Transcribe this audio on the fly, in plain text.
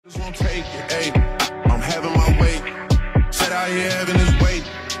Won't take it, hey. I'm having my way. Said I ain't having this weight.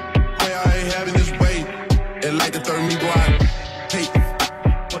 Way I ain't having this weight. It like the third Mmwwuaah. Hey.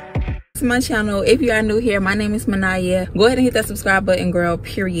 To my channel, if you are new here, my name is Maniya. Go ahead and hit that subscribe button, girl,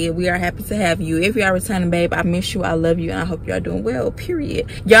 period. We are happy to have you. If you are returning, babe, I miss you, I love you, and I hope you are doing well,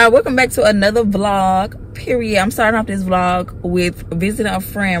 period. Y'all, welcome back to another vlog, period. I'm starting off this vlog with visiting a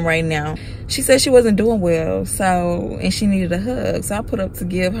friend right now. She said she wasn't doing well, and she needed a hug, so I put up to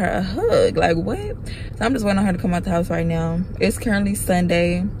give her a hug. Like, what? So I'm just waiting on her to come out the house right now. It's currently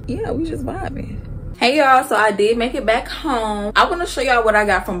Sunday. Yeah, we just vibing. Hey y'all, so I did make it back home. I want to show y'all what I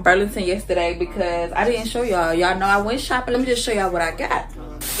got from Burlington yesterday because I didn't show y'all. Y'all know I went shopping. Let me just show y'all what I got.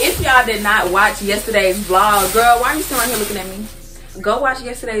 If y'all did not watch yesterday's vlog, girl, why are you still right here looking at me? Go watch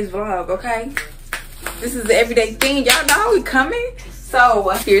yesterday's vlog, okay? This is the everyday thing. Y'all know we coming. So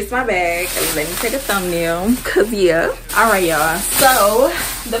here's my bag. Let me take a thumbnail, cause yeah. All right, y'all. So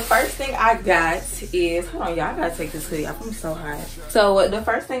the first thing I got is, hold on, y'all. I gotta take this hoodie off. I'm so hot. So the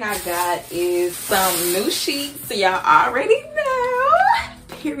first thing I got is some new sheets. So y'all already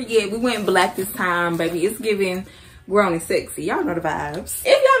know. Period. We went black this time, baby. It's giving grown and sexy. Y'all know the vibes.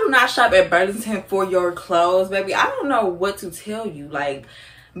 If y'all do not shop at Burlington for your clothes, baby, I don't know what to tell you. Like,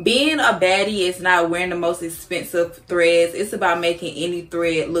 being a baddie is not wearing the most expensive threads. It's about making any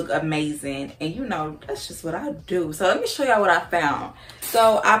thread look amazing. And you know, that's just what I do. So let me show y'all what I found.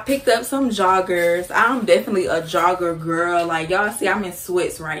 So I picked up some joggers. I'm definitely a jogger girl. Like, y'all see, I'm in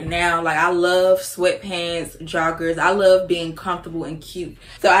sweats right now. Like, I love sweatpants, joggers. I love being comfortable and cute.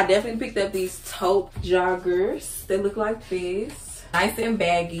 So I definitely picked up these taupe joggers. They look like this. Nice and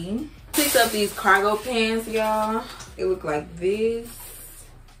baggy. Picked up these cargo pants, y'all. They look like this.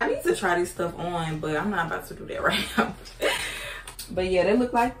 I need to try this stuff on, but I'm not about to do that right now. But yeah, they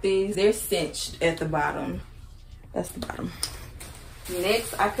look like this. They're cinched at the bottom. That's the bottom.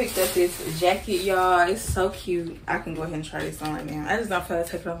 Next, I picked up this jacket, y'all. It's so cute. I can go ahead and try this on right now. I just don't feel like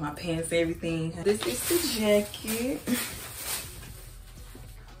taking off my pants and everything. This is the jacket.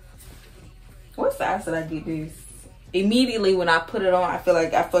 What size did I get this? Immediately when I put it on, I feel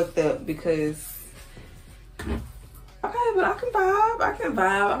like I fucked up because... Okay, but I can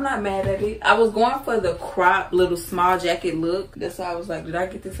vibe. I'm not mad at it. I was going for the crop little small jacket look. That's why I was like, did I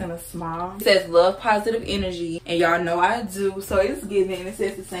get this in a small? It says love positive energy, and y'all know I do. So it's giving. It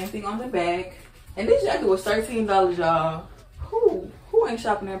says the same thing on the back. And this jacket was $13, y'all. Who ain't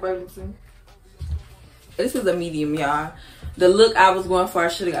shopping at Burlington? This is a medium, y'all. The look I was going for, I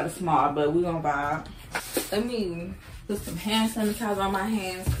should have got a small, but we gonna vibe. Let me put some hand sanitizer on my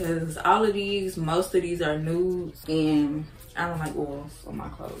hands because all of these, most of these are nudes and I don't like oils on my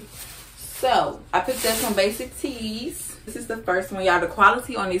clothes. So I picked up some basic tees. This is the first one, y'all. The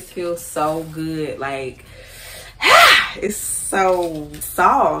quality on this feels so good. Like, it's so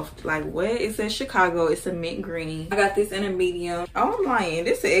soft. Like, what? It says Chicago. It's a mint green. I got this in a medium. Oh, I'm lying.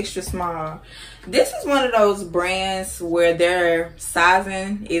 This is extra small. This is one of those brands where their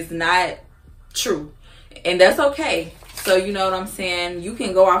sizing is not true. And that's okay. So you know what I'm saying? You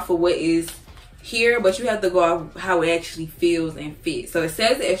can go off of what is here, but you have to go off how it actually feels and fits. So it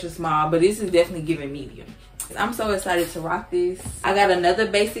says extra small, but this is definitely giving medium. I'm so excited to rock this. I got another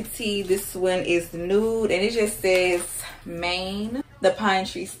basic tee. This one is nude and it just says Maine, the Pine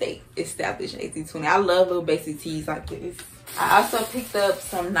Tree State, established in 1820. I love little basic tees like this. I also picked up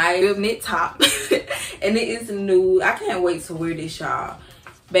some nice knit top and it is nude. I can't wait to wear this, y'all.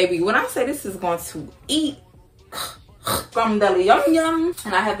 Baby, when I say this is going to eat from the yum yum,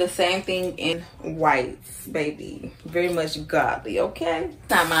 and I have the same thing in whites, baby. Very much godly, okay? It's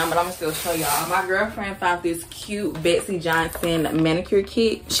not mine, but I'm gonna still show y'all. My girlfriend found this cute Betsy Johnson manicure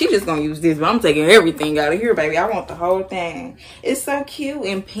kit. She just gonna use this, but I'm taking everything out of here, baby. I want the whole thing. It's so cute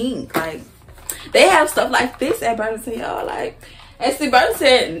and pink. Like, they have stuff like this at Burlington, y'all. Like, and see,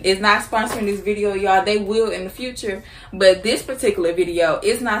 Burlington is not sponsoring this video, y'all. They will in the future, but this particular video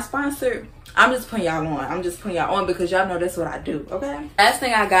is not sponsored. I'm just putting y'all on. I'm just putting y'all on because y'all know that's what I do, okay? Last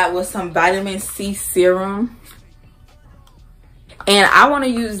thing I got was some vitamin C serum. And I want to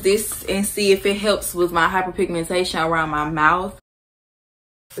use this and see if it helps with my hyperpigmentation around my mouth.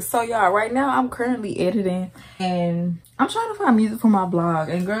 So y'all, right now I'm currently editing and I'm trying to find music for my blog.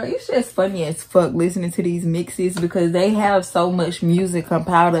 And girl, it's just funny as fuck listening to these mixes because they have so much music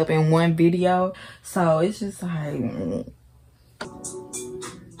compiled up in one video. So it's just like...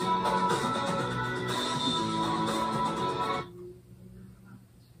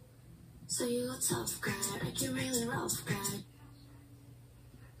 So you a tough guy, like you really rough guy.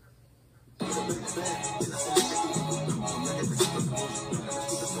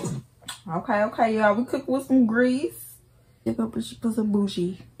 Okay, y'all. We cook with some grease. Put some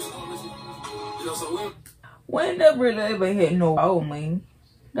bougie. When the really ever had no old money.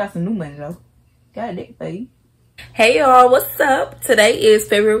 Got some new money though. Got that for you. Hey y'all, what's up? Today is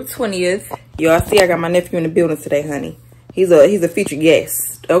February 20th. Y'all see I got my nephew in the building today, honey. He's a featured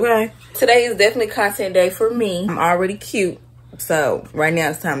guest, okay? Today is definitely content day for me. I'm already cute. So right now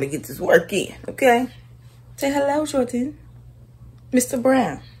it's time to get this work in, okay? Say hello, Jordan. Mr.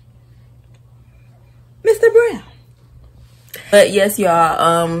 Brown. Mr. Brown. But yes,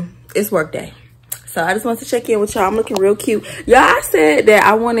 y'all, it's work day. So I just want to check in with y'all. I'm looking real cute. Y'all, I said that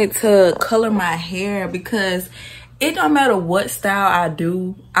I wanted to color my hair because it don't matter what style I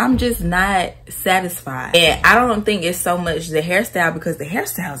do, I'm just not satisfied. And I don't think it's so much the hairstyle because the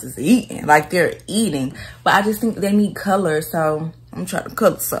hairstyles is eating. Like they're eating. But I just think they need color. So I'm trying to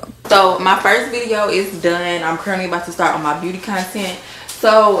color some. So my first video is done. I'm currently about to start on my beauty content.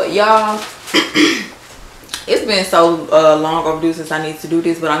 So y'all, it's been so long overdue since I need to do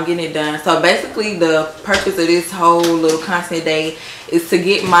this, but I'm getting it done. So basically the purpose of this whole little content day is to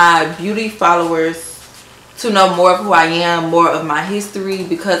get my beauty followers to know more of who I am, more of my history,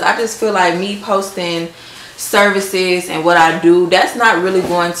 because I just feel like me posting services and what I do, that's not really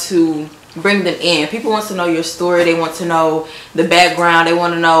going to bring them in. People want to know your story. They want to know the background. They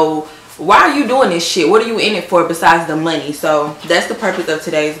want to know, why are you doing this shit? What are you in it for besides the money? So that's the purpose of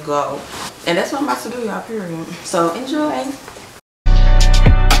today's goal. And that's what I'm about to do, y'all, period. So enjoy.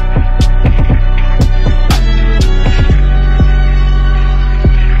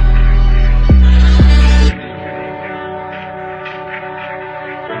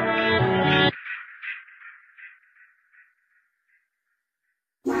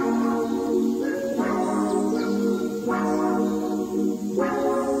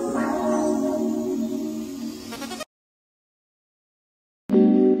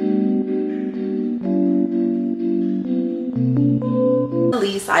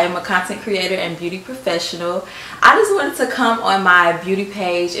 Alise. I am a content creator and beauty professional. I just wanted to come on my beauty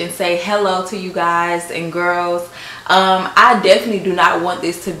page and say hello to you guys and girls. I definitely do not want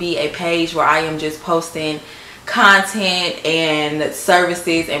this to be a page where I am just posting content and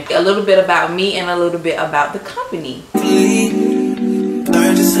services and a little bit about me and a little bit about the company.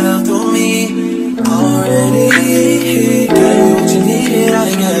 Learn yourself through me already. What you needed,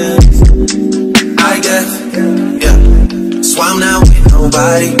 I guess. Yeah. So I'm not with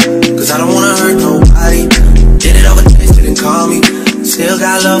nobody, cause I don't wanna hurt nobody. Did it over text, didn't call me. Still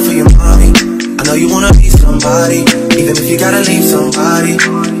got love for your mommy. I know you wanna be somebody, even if you gotta leave somebody.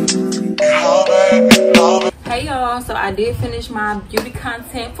 Hey y'all, so I did finish my beauty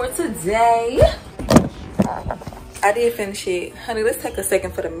content for today. I did finish it. Honey, let's take a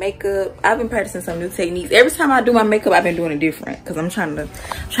second for the makeup. I've been practicing some new techniques. Every time I do my makeup, I've been doing it different because I'm trying to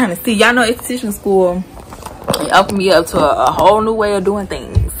see. Y'all know esthetician school, it opened me up to a whole new way of doing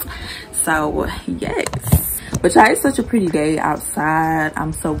things. So yes, but y'all, it's such a pretty day outside.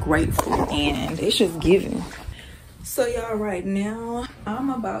 I'm so grateful and it's just giving. So y'all, right now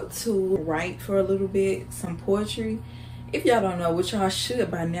I'm about to write for a little bit, some poetry. If y'all don't know, which y'all should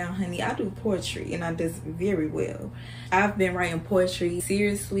by now, honey, I do poetry and I do very well. I've been writing poetry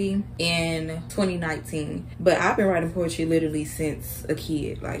seriously in 2019, but I've been writing poetry literally since a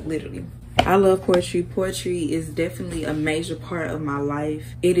kid, like literally. I love poetry. Poetry is definitely a major part of my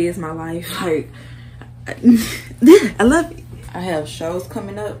life. It is my life. Like, I love it. I have shows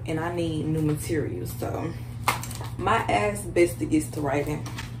coming up and I need new materials, so my ass best is to writing.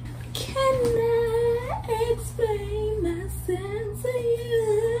 Can I explain myself to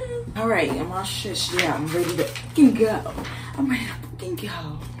you? All right, I'm all shush. Yeah, I'm ready to fucking go. I'm ready to fucking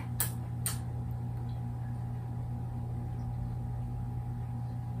go.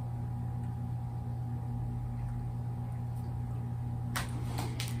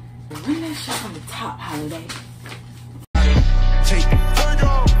 Run that shit on the top, Holiday.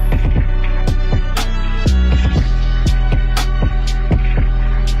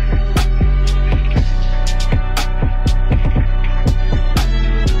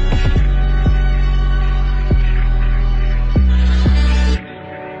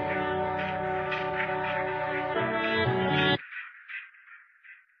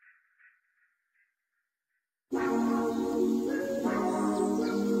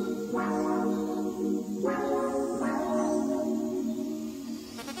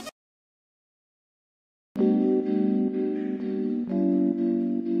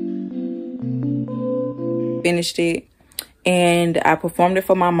 Finished it and I performed it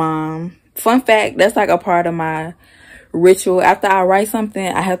for my mom. Fun fact, that's like a part of my ritual. After I write something,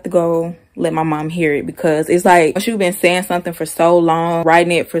 I have to go let my mom hear it, because it's like once you've been saying something for so long,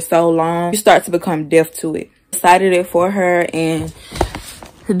 writing it for so long, you start to become deaf to it. Recited it for her and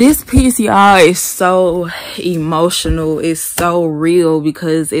This piece, y'all, is so emotional. It's so real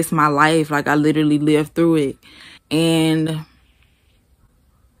because it's my life. Like, I literally lived through it. And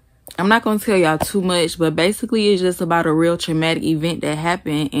I'm not going to tell y'all too much, but basically it's just about a real traumatic event that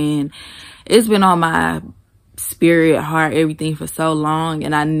happened. And it's been on my spirit, heart, everything for so long.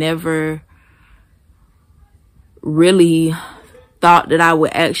 And I never really thought that I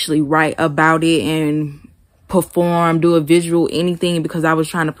would actually write about it and perform, do a visual, anything, because I was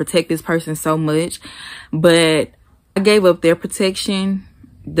trying to protect this person so much. But I gave up their protection,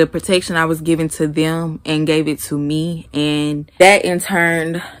 the protection I was giving to them, and gave it to me. And that in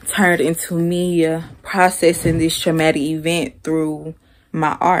turn turned into me processing this traumatic event through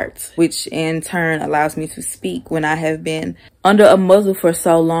my art, which in turn allows me to speak when I have been under a muzzle for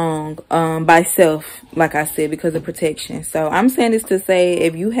so long, by self, like I said, because of protection. So I'm saying this to say,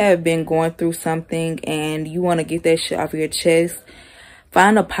 if you have been going through something and you want to get that shit off your chest,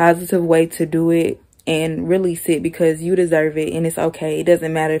 find a positive way to do it and release it, because you deserve it. And it's okay. It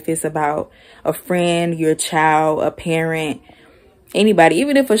doesn't matter if it's about a friend, your child, a parent, anybody.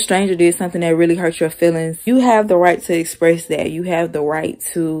 Even if a stranger did something that really hurt your feelings, you have the right to express that. You have the right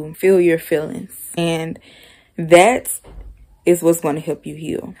to feel your feelings, and that is what's going to help you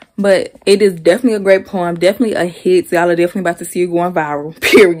heal. But it is definitely a great poem, definitely a hit. Y'all are definitely about to see it going viral,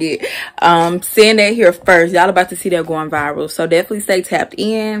 period. Saying that here first, y'all about to see that going viral. So definitely stay tapped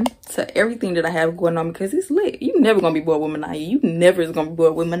in to everything that I have going on, because it's lit. You never gonna be bored with Maniya. You never is gonna be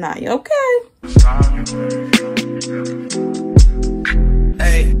bored with Maniya, okay?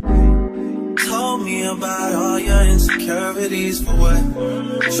 Hey, told me about all your insecurities for what?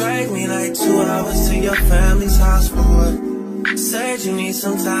 Drag me like 2 hours to your family's house for what? Said you need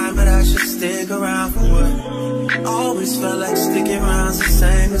some time, but I should stick around for what? Always felt like sticking around's the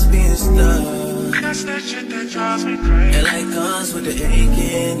same as being stuck. That's that shit that drives me crazy. And like guns with the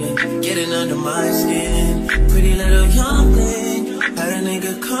aching and getting under my skin. Pretty little young thing, had a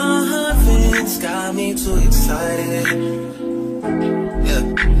nigga convinced, got me too excited. Yeah,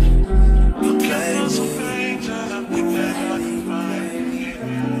 you play me.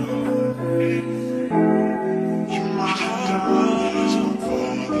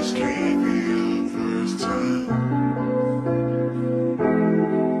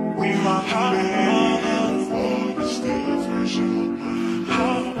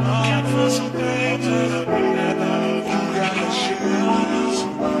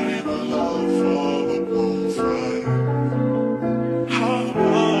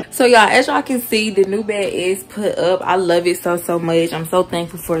 So y'all, as y'all can see, the new bed is put up. I love it so much. I'm so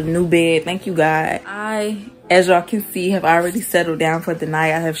thankful for the new bed. Thank you, God. I, as y'all can see, have already settled down for the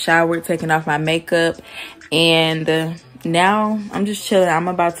night. I have showered, taken off my makeup, and now I'm just chilling. I'm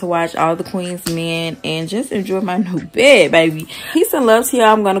about to watch All the Queen's Men and just enjoy my new bed, baby. Peace and love to y'all.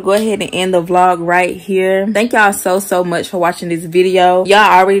 I'm gonna go ahead and end the vlog right here. Thank y'all so much for watching this video. Y'all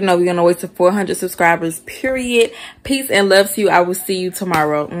already know we're gonna wait to 400 subscribers, period. Peace and love to you. I will see you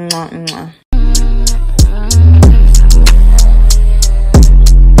tomorrow. Mwah, mwah.